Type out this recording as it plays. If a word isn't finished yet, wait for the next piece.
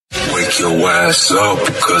wake your ass up,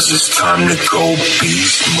 cause it's time to go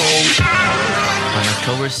beast mode. On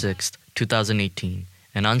October 6th, 2018,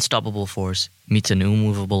 an unstoppable force meets an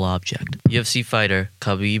immovable object. UFC fighter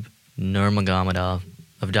Khabib Nurmagomedov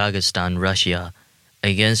of Dagestan, Russia,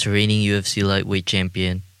 against reigning UFC lightweight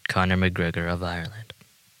champion Conor McGregor of Ireland.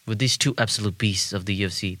 With these two absolute beasts of the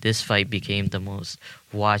UFC, this fight became the most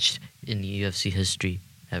watched in the UFC history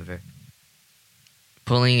ever.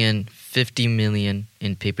 Pulling in 50 million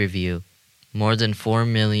in pay-per-view, more than 4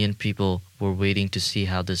 million people were waiting to see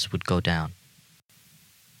how this would go down.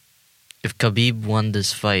 If Khabib won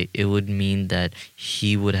this fight, it would mean that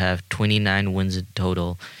he would have 29 wins in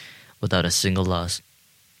total without a single loss.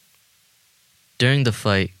 During the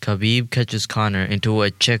fight, Khabib catches Conor into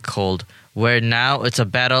a chokehold where now it's a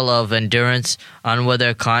battle of endurance on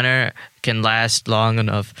whether Conor can last long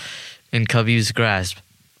enough in Khabib's grasp.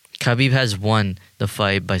 Khabib has won the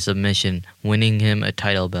fight by submission, winning him a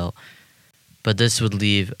title belt. But this would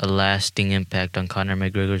leave a lasting impact on Conor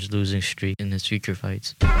McGregor's losing streak in his future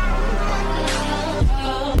fights.